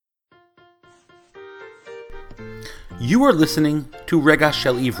You are listening to Rega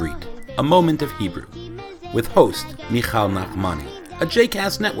Shel Ivrit, a moment of Hebrew, with host Michal Nachmani, a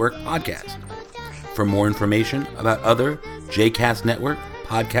JCast Network podcast. For more information about other JCast Network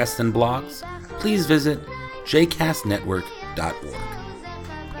podcasts and blogs, please visit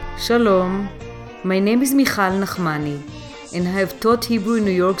jcastnetwork.org. Shalom, my name is Michal Nachmani, and I have taught Hebrew in New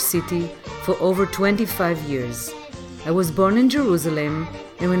York City for over 25 years. I was born in Jerusalem,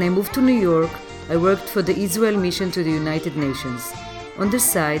 and when I moved to New York, I worked for the Israel Mission to the United Nations. On the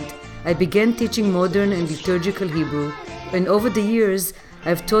side, I began teaching modern and liturgical Hebrew, and over the years,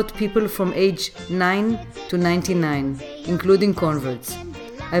 I've taught people from age 9 to 99, including converts.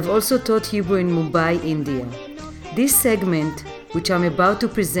 I've also taught Hebrew in Mumbai, India. This segment, which I'm about to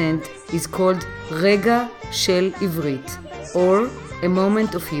present, is called Rega Shel Ivrit, or A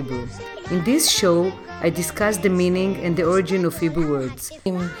Moment of Hebrew. In this show, I discuss the meaning and the origin of Hebrew words.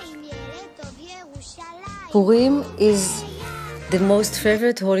 Purim is the most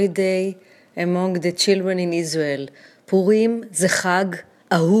favorite holiday among the children in Israel. Purim זה חג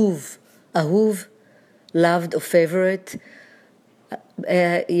אהוב, אהוב, loved or favorite.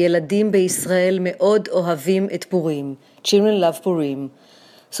 ילדים בישראל מאוד אוהבים את פורים. Children love Purim.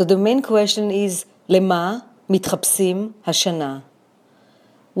 So the main question is, למה מתחפשים השנה?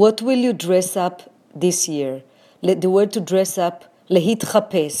 What will you dress up this year? The word to dress up,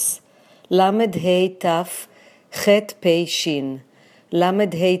 להתחפש. למד ה' ת' ח' פ' ש'.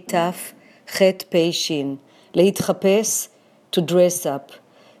 למד ה' ת' ח' פ' ש'. להתחפש, to dress up.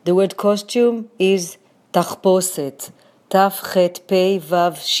 The word costume is תחפושת. ת' ח' פ'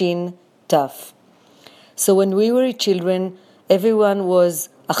 ו' ש' ת'. So when we were children, everyone was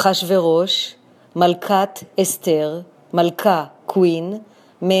אחשוורוש, מלכת אסתר, מלכה, queen,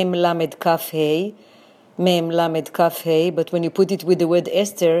 מ' למד כ' ה', מ' למד כ' ה', but when you put it with the word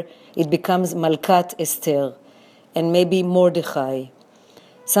Esther, it becomes מלכת אסתר, and maybe Mordechai.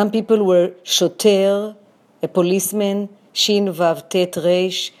 Some people were שוטר, a policeman, שין ו' ת'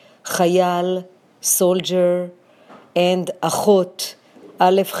 ר', חייל, soldier, and אחות,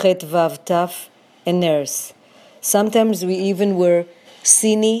 א' ח' ו' ת', a nurse. Sometimes we even were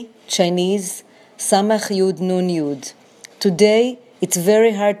Sini, Chinese, Samach Yud Nun Yud. Today, it's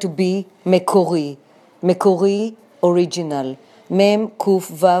very hard to be Mekori, Mekori, original, Mem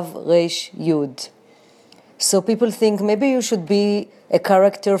Kuf Vav Resh Yud. So people think maybe you should be a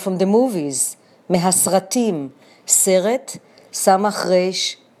character from the movies, Mehasratim, Seret, Samach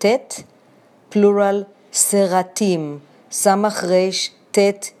Resh Tet, plural Seratim, Samach Resh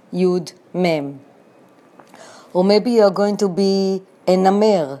Tet Yud Mem. Or maybe you're going to be a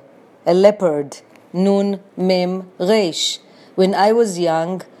namer, a leopard, nun mem resh. When I was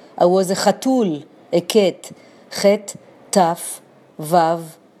young, I was a chatul, a cat, chet, taf,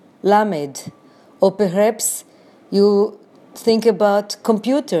 vav, lamed. Or perhaps you think about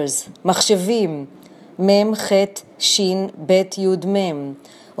computers, machshevim, mem, chet, shin, bet, yud, mem.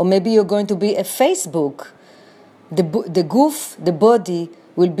 Or maybe you're going to be a Facebook. The goof, the body,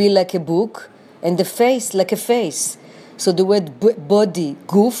 will be like a book, and the face like a face. So the word body,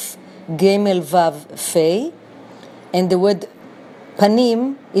 guf, gemel vav, fei, and the word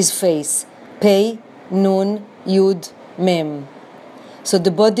panim is face, pei, nun, yud, mem. So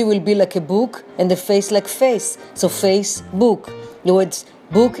the body will be like a book, and the face like face. So face, book. The word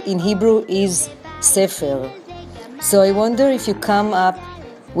book in Hebrew is sefer. So I wonder if you come up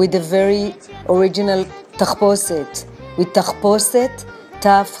with a very original תחפושת. With תחפושת,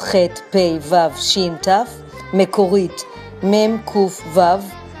 ת' ח' פ' ו' ש' ת', מקורית, מ' ק' ו'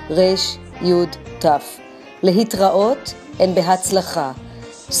 ר' י' ת'. להתראות and בהצלחה.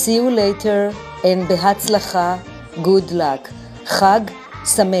 See you later and בהצלחה, good luck. חג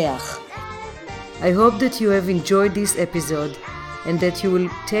שמח. I hope that you have enjoyed this episode and that you will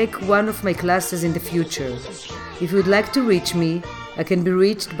take one of my classes in the future. If you would like to reach me, I can be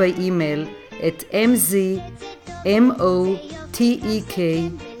reached by email at mzmotek,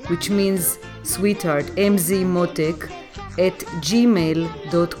 which means sweetheart, mzmotek,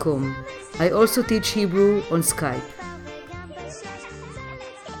 @gmail.com. I also teach Hebrew on Skype.